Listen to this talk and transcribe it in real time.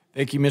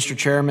Thank you, Mr.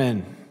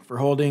 Chairman, for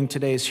holding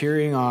today's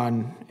hearing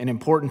on an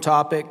important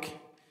topic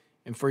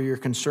and for your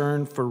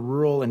concern for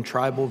rural and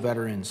tribal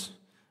veterans.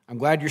 I'm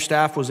glad your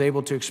staff was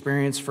able to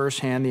experience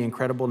firsthand the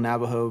incredible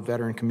Navajo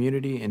veteran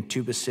community in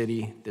Tuba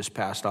City this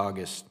past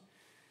August.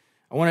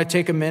 I want to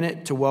take a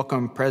minute to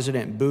welcome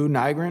President Boo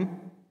Nygren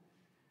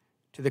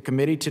to the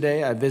committee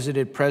today. I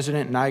visited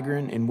President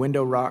Nygren in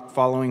Window Rock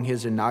following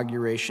his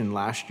inauguration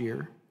last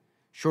year,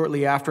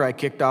 shortly after I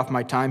kicked off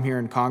my time here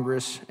in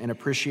Congress, and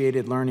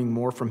appreciated learning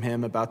more from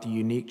him about the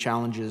unique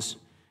challenges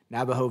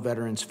Navajo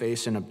veterans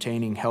face in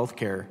obtaining health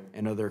care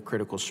and other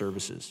critical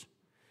services.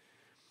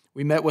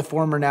 We met with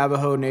former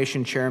Navajo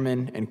Nation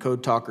Chairman and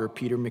Code Talker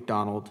Peter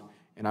McDonald,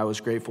 and I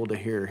was grateful to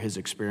hear his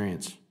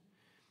experience.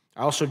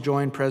 I also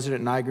joined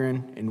President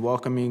Nygren in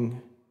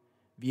welcoming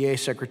VA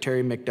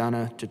Secretary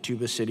McDonough to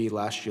Tuba City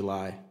last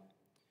July.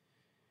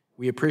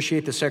 We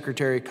appreciate the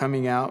Secretary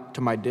coming out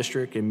to my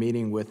district and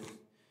meeting with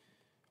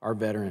our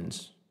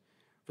veterans.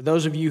 For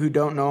those of you who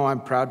don't know,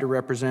 I'm proud to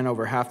represent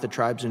over half the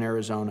tribes in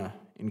Arizona,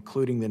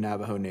 including the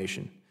Navajo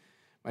Nation.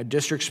 My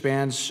district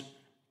spans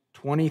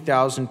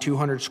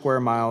 20,200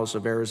 square miles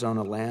of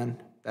Arizona land.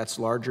 That's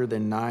larger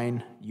than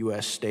 9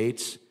 U.S.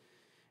 states.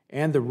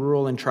 And the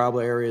rural and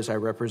tribal areas I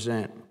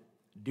represent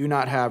do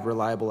not have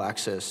reliable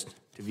access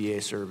to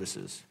VA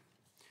services.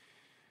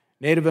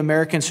 Native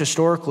Americans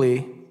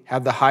historically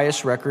have the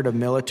highest record of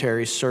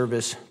military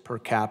service per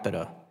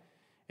capita,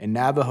 and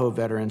Navajo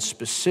veterans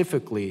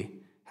specifically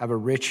have a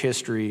rich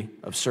history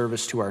of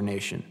service to our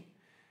nation.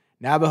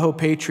 Navajo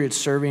patriots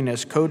serving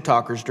as code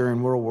talkers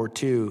during World War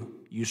II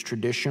used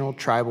traditional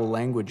tribal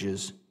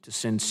languages to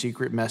send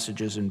secret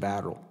messages in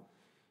battle,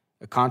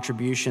 a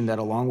contribution that,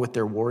 along with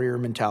their warrior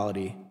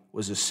mentality,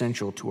 was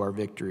essential to our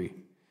victory.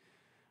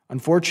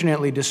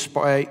 Unfortunately,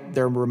 despite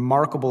their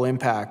remarkable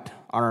impact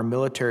on our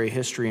military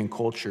history and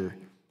culture,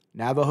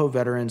 Navajo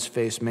veterans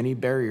face many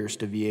barriers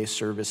to VA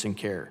service and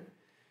care.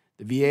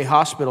 The VA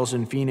hospitals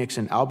in Phoenix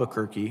and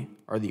Albuquerque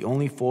are the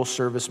only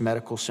full-service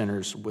medical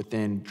centers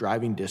within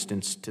driving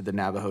distance to the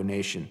Navajo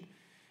Nation,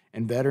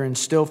 and veterans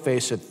still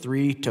face a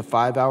 3 to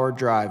 5 hour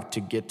drive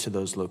to get to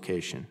those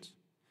locations.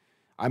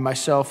 I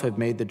myself have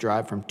made the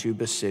drive from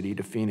Tuba City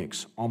to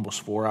Phoenix, almost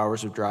 4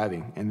 hours of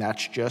driving, and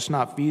that's just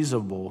not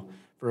feasible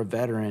for a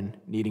veteran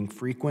needing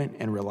frequent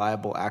and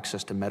reliable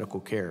access to medical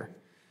care.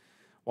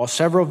 While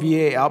several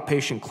VA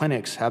outpatient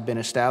clinics have been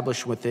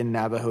established within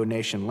Navajo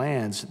Nation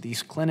lands,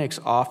 these clinics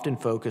often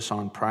focus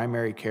on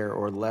primary care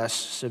or less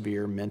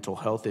severe mental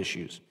health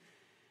issues.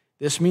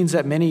 This means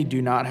that many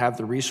do not have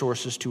the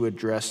resources to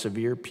address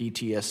severe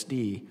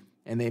PTSD,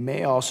 and they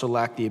may also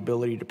lack the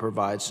ability to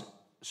provide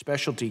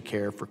specialty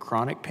care for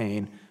chronic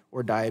pain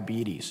or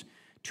diabetes,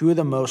 two of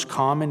the most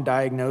common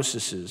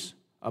diagnoses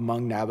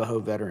among Navajo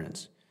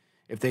veterans.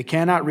 If they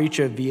cannot reach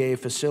a VA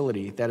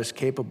facility that is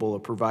capable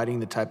of providing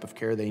the type of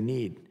care they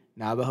need,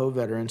 Navajo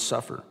veterans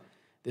suffer.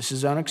 This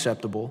is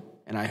unacceptable,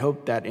 and I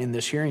hope that in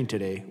this hearing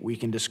today, we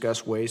can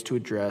discuss ways to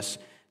address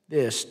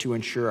this to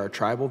ensure our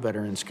tribal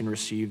veterans can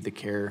receive the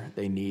care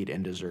they need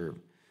and deserve.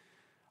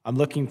 I'm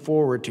looking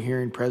forward to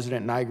hearing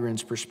President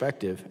Nygren's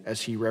perspective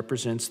as he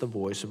represents the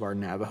voice of our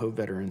Navajo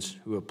veterans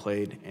who have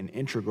played an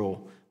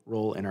integral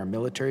role in our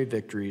military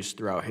victories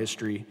throughout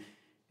history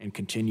and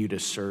continue to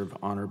serve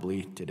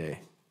honorably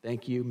today.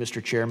 Thank you,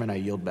 Mr. Chairman. I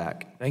yield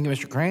back. Thank you,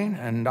 Mr. Crane.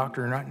 And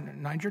Dr.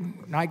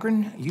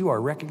 Nygren, you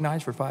are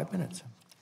recognized for 5 minutes.